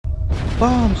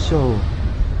Bomb Show,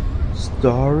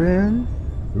 starring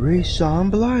Rayshawn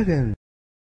Blyden.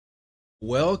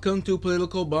 Welcome to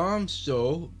Political Bomb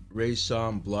Show.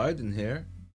 Rayshawn Blyden here.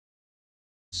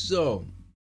 So,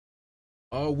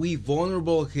 are we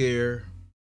vulnerable here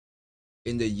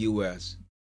in the U.S.?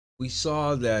 We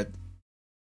saw that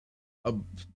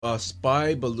a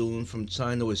spy balloon from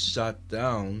China was shot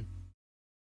down,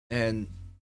 and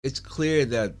it's clear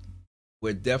that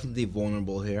we're definitely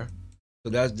vulnerable here. So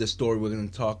that's the story we're going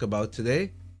to talk about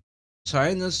today.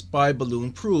 China's spy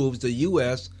balloon proves the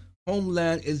U.S.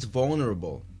 homeland is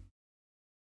vulnerable.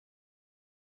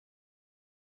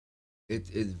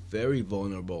 It is very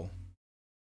vulnerable.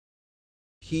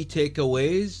 Key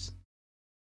takeaways: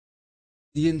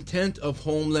 the intent of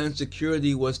Homeland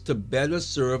Security was to better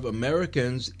serve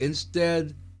Americans.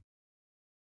 Instead,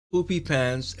 Poopy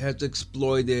Pants has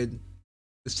exploited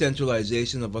the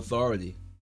centralization of authority.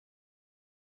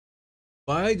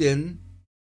 Biden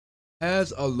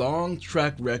has a long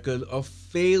track record of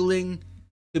failing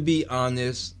to be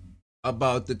honest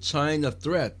about the China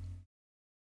threat.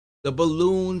 The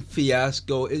balloon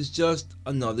fiasco is just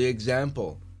another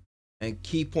example. And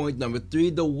key point number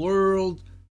 3, the world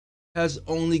has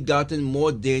only gotten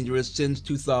more dangerous since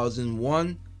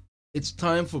 2001. It's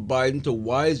time for Biden to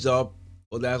wise up,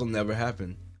 or that'll never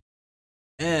happen,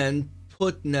 and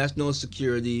put national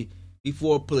security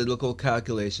before political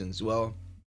calculations. Well,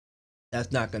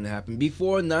 that's not going to happen.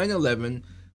 Before 9/11,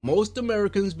 most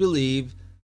Americans believed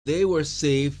they were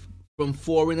safe from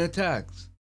foreign attacks.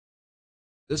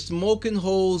 The smoking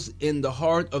holes in the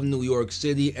heart of New York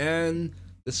City and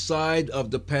the side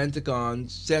of the Pentagon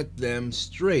set them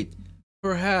straight.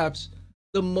 Perhaps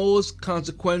the most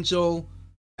consequential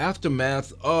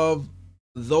aftermath of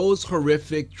those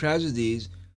horrific tragedies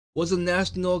was a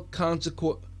national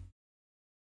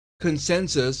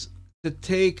consensus to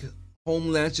take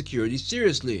Homeland Security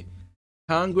seriously.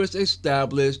 Congress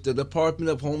established the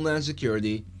Department of Homeland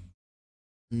Security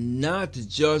not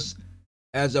just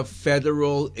as a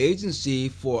federal agency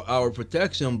for our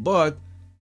protection, but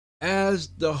as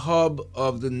the hub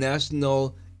of the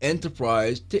national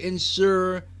enterprise to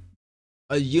ensure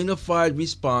a unified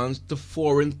response to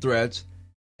foreign threats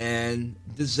and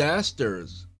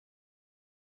disasters.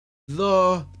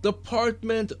 The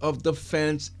Department of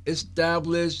Defense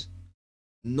established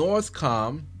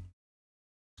NORTHCOM,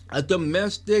 a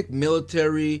domestic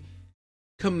military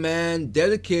command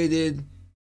dedicated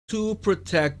to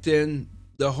protecting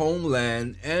the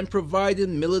homeland and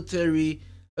providing military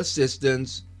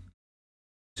assistance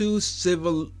to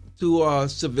civilians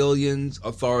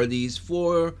authorities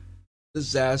for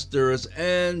disasters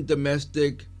and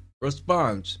domestic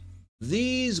response.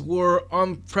 These were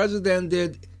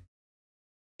unprecedented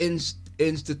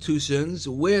institutions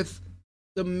with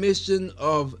the mission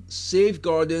of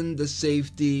safeguarding the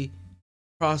safety,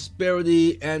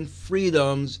 prosperity, and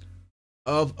freedoms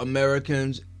of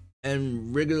Americans,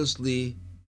 and rigorously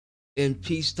in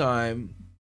peacetime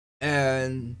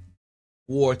and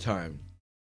wartime.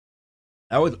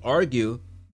 I would argue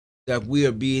that we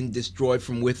are being destroyed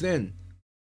from within.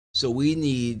 So we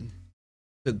need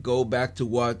to go back to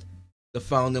what the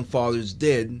founding fathers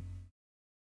did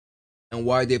and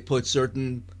why they put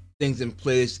certain things in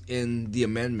place in the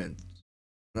amendment.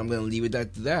 And I'm going to leave it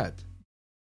at that.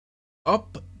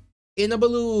 Up in a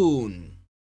balloon.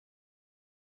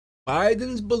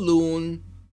 Biden's balloon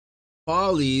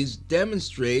follies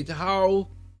demonstrate how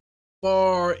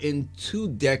far in 2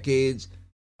 decades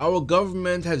our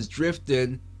government has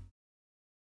drifted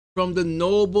from the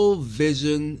noble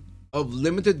vision of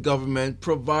limited government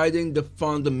providing the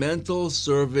fundamental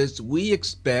service we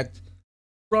expect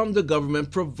from the government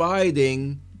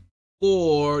providing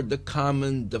for the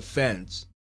common defense.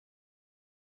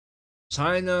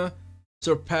 China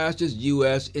surpasses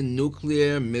U.S. in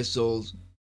nuclear missiles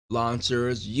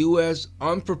launchers, U.S.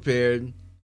 unprepared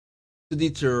to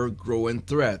deter growing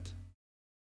threat.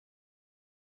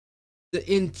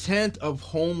 The intent of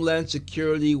Homeland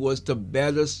Security was to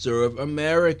better serve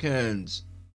Americans.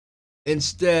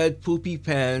 Instead, Poopy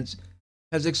Pants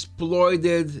has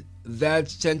exploited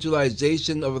that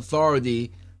centralization of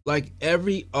authority like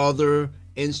every other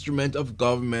instrument of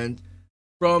government,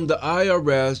 from the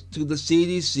IRS to the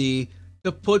CDC,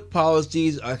 to put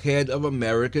policies ahead of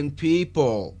American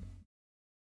people.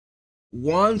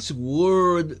 Once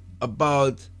word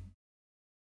about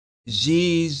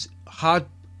Xi's hot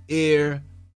air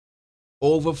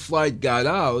overflight got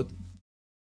out,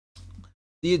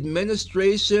 the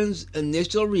administration's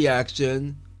initial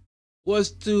reaction was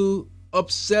to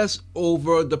obsess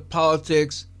over the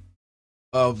politics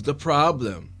of the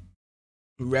problem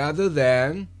rather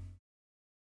than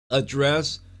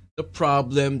address the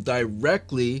problem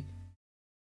directly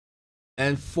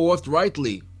and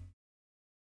forthrightly.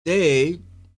 They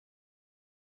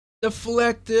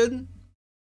deflected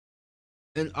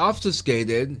and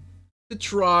obfuscated to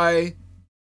try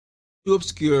to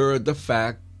obscure the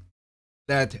fact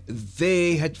that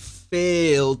they had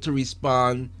failed to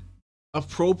respond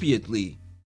appropriately.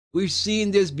 We've seen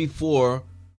this before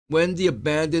when the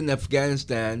abandoned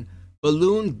Afghanistan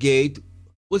balloon gate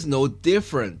was no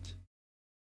different.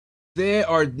 There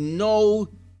are no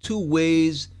two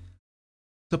ways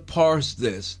to parse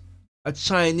this. A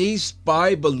Chinese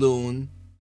spy balloon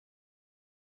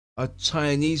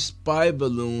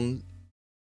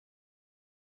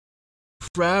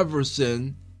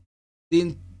traversing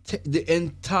the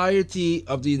entirety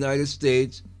of the United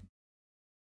States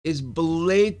is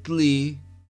blatantly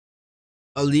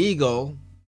illegal,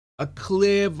 a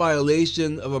clear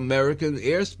violation of American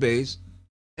airspace,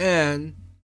 and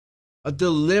a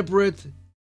deliberate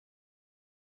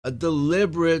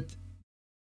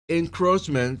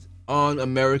encroachment on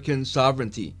American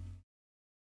sovereignty.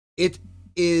 It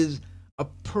is a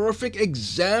perfect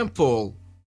example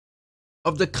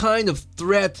of the kind of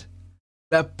threat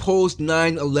that post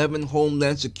 9/11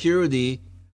 Homeland Security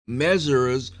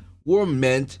measures were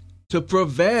meant to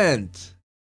prevent.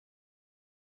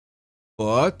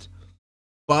 But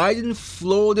Biden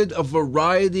floated a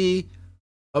variety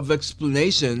of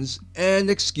explanations and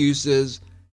excuses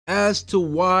as to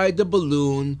why the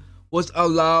balloon was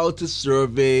allowed to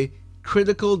survey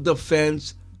critical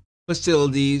defense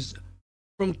facilities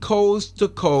from coast to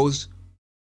coast.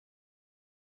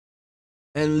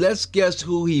 And let's guess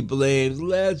who he blames.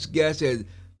 Let's guess it.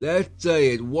 Let's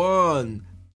say it. 1,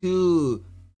 2,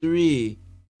 3.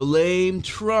 Blame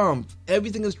Trump.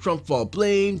 Everything is Trump's fault.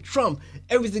 Blame Trump.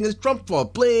 Everything is Trump's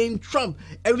fault. Blame Trump.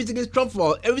 Everything is Trump's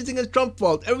fault. Everything is Trump's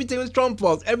fault. Everything is Trump's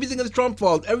fault. Everything is Trump's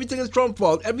fault. Everything is Trump's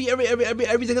fault.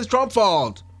 Everything is Trump's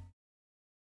fault.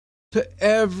 To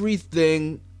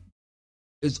everything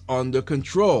is under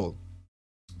control.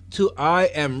 To I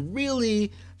am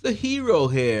really the hero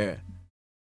here.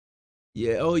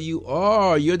 Yeah, oh, you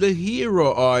are. You're the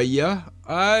hero, are ya?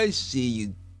 I see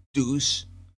you, douche.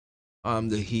 I'm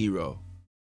the hero.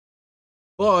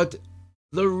 But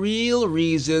the real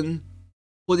reason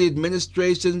for the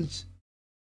administration's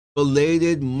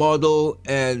belated, muddled,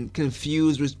 and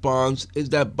confused response is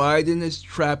that Biden is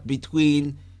trapped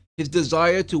between his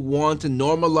desire to want to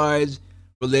normalize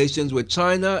relations with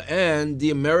China and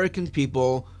the American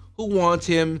people who want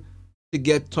him to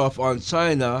get tough on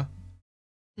China.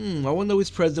 I wonder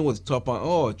which president was tough on.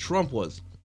 Oh, Trump was.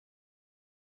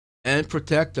 And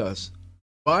protect us.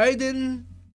 Biden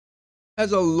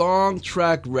has a long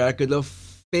track record of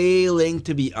failing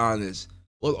to be honest.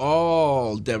 Well,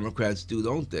 all Democrats do,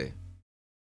 don't they?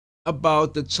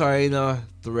 About the China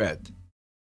threat.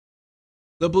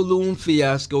 The balloon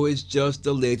fiasco is just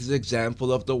the latest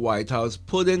example of the White House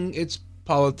putting its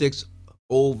politics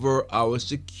over our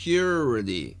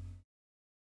security.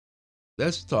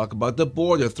 Let's talk about the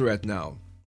border threat now.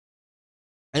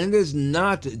 And it is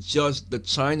not just the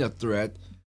China threat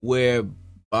where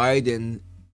Biden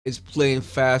is playing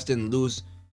fast and loose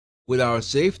with our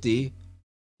safety.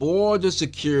 Border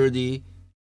security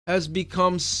has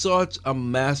become such a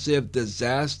massive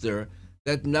disaster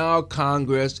that now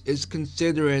Congress is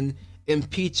considering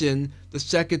impeaching the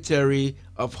Secretary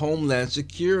of Homeland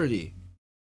Security.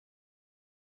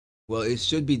 Well, it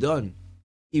should be done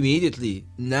immediately,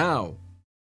 now,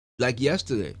 like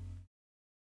yesterday.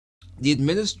 The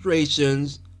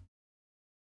administration's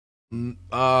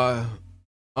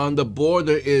on the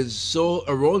border is so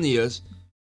erroneous,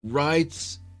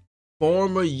 writes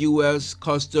former U.S.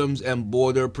 Customs and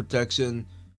Border Protection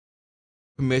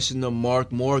Commissioner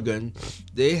Mark Morgan.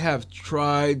 They have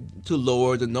tried to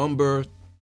lower the number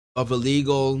of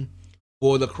illegal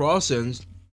border crossings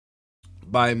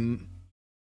by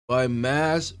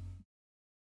mass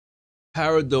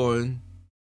parodying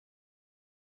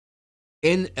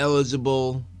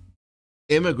ineligible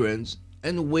immigrants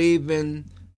and waving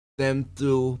them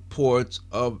through ports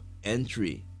of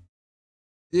entry.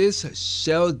 This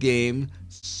shell game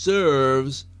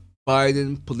serves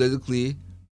Biden politically,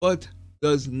 but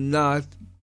does not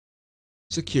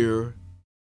secure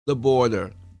the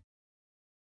border.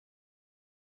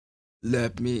 They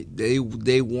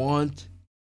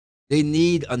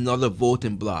need another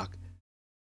voting bloc,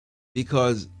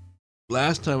 because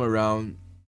last time around,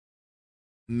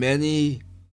 many,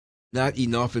 not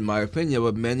enough in my opinion,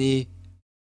 but many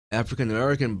African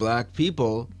American black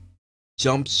people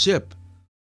jumped ship.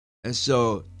 And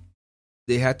so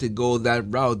they had to go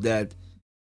that route that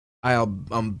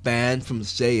I'm banned from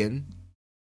saying.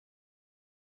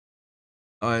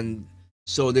 And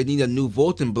so they need a new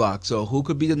voting bloc. So who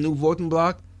could be the new voting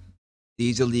bloc?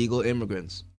 These illegal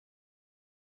immigrants.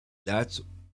 That's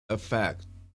a fact.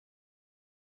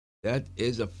 That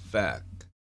is a fact.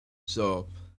 So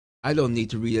I don't need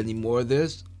to read any more of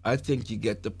this. I think you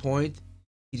get the point.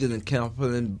 He's an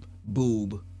incompetent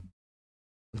boob.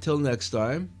 Until next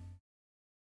time,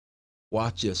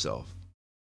 watch yourself,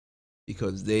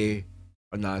 because they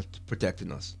are not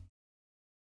protecting us.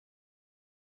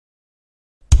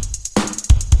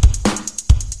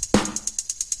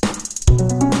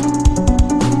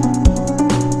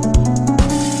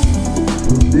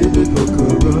 Political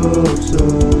corruption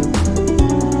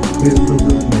is from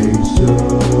the nation.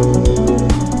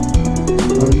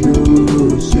 A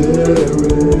new sheriff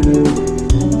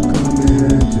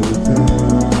coming to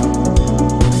town.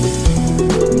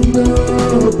 The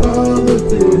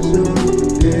politician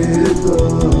is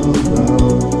allowed.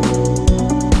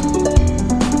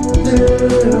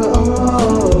 They're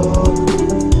all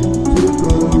too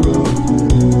corrupted.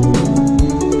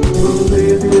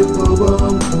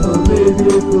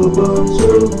 Political bomb, so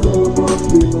come on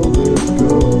people, let's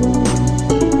go.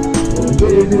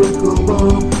 Political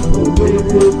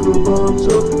bomb,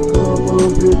 so come on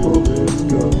people, let's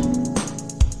go.